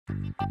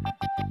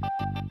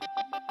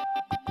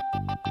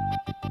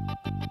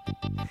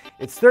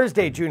It's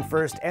Thursday, June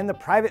 1st, and the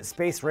private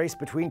space race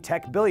between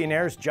tech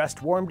billionaires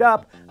just warmed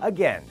up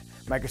again.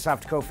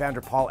 Microsoft co-founder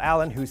Paul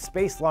Allen, whose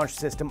space launch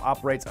system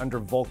operates under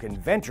Vulcan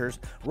Ventures,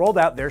 rolled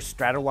out their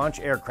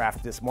Stratolaunch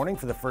aircraft this morning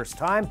for the first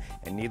time,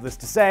 and needless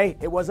to say,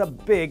 it was a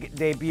big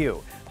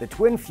debut. The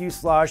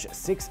twin-fuselage,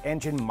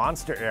 6-engine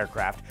monster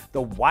aircraft,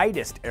 the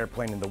widest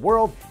airplane in the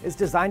world, is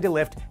designed to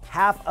lift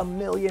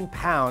 500,000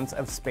 pounds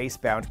of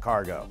space-bound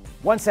cargo.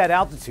 Once at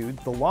altitude,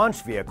 the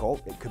launch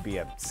vehicle, it could be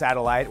a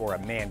satellite or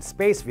a manned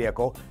space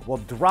vehicle, will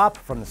drop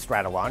from the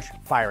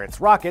Stratolaunch, fire its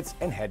rockets,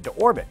 and head to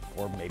orbit,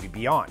 or maybe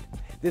beyond.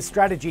 This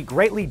strategy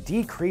greatly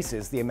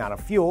decreases the amount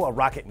of fuel a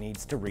rocket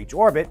needs to reach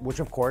orbit,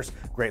 which of course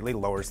greatly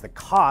lowers the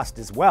cost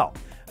as well.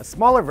 A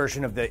smaller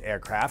version of the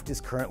aircraft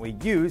is currently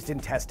used in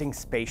testing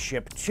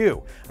Spaceship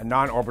Two, a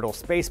non-orbital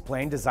space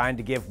plane designed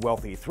to give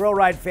wealthy thrill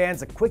ride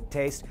fans a quick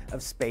taste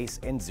of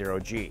space and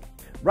zero-G.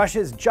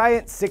 Russia's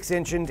giant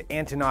 6-engined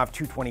Antonov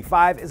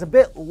 225 is a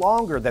bit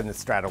longer than the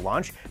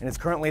Stratolaunch and is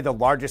currently the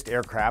largest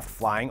aircraft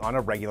flying on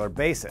a regular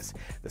basis.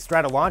 The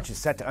Stratolaunch is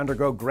set to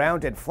undergo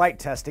ground and flight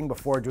testing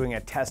before doing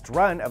a test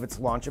run of its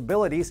launch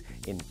abilities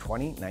in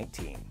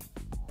 2019.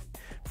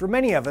 For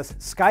many of us,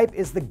 Skype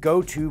is the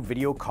go-to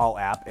video call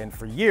app, and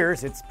for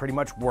years it's pretty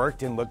much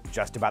worked and looked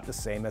just about the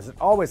same as it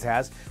always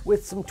has,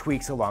 with some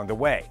tweaks along the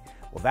way.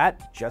 Well,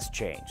 that just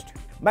changed.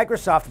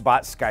 Microsoft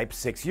bought Skype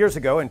 6 years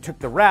ago and took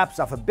the wraps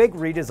off a big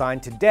redesign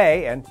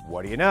today, and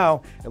what do you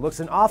know? It looks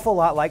an awful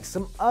lot like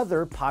some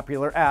other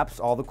popular apps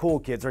all the cool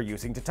kids are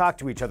using to talk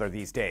to each other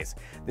these days.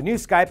 The new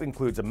Skype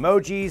includes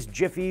emojis,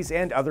 GIFs,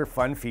 and other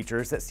fun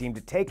features that seem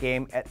to take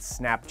aim at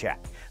Snapchat.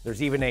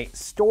 There's even a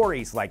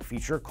Stories-like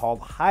feature called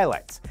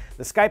Highlights.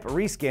 The Skype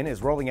reskin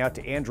is rolling out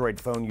to Android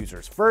phone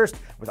users first,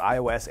 with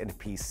iOS and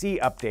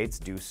PC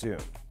updates due soon.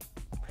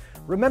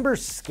 Remember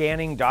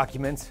scanning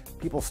documents?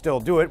 People still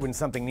do it when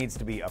something needs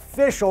to be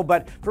official,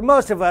 but for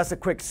most of us, a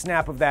quick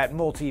snap of that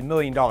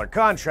multi-million-dollar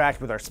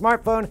contract with our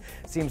smartphone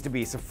seems to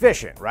be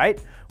sufficient, right?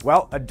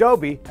 Well,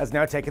 Adobe has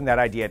now taken that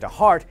idea to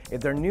heart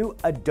in their new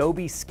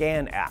Adobe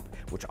Scan app,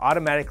 which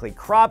automatically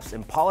crops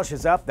and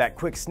polishes up that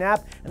quick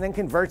snap and then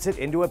converts it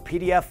into a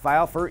PDF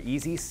file for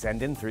easy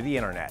send-in through the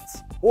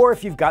internets. Or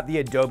if you've got the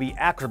Adobe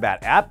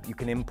Acrobat app, you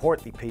can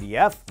import the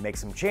PDF, make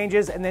some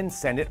changes, and then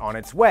send it on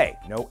its way.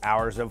 No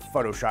hours of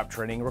Photoshop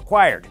training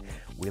required.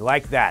 We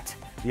like that.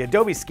 The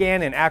Adobe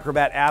Scan and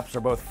Acrobat apps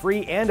are both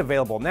free and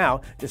available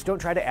now. Just don't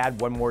try to add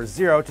one more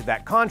zero to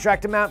that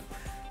contract amount.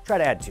 Try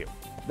to add two.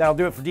 That'll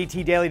do it for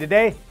DT Daily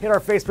today. Hit our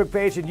Facebook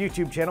page and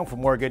YouTube channel for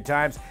more good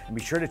times, and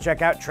be sure to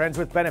check out Trends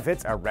with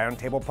Benefits, our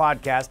roundtable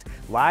podcast,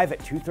 live at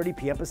 2:30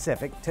 p.m.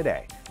 Pacific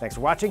today. Thanks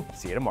for watching.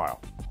 See you tomorrow.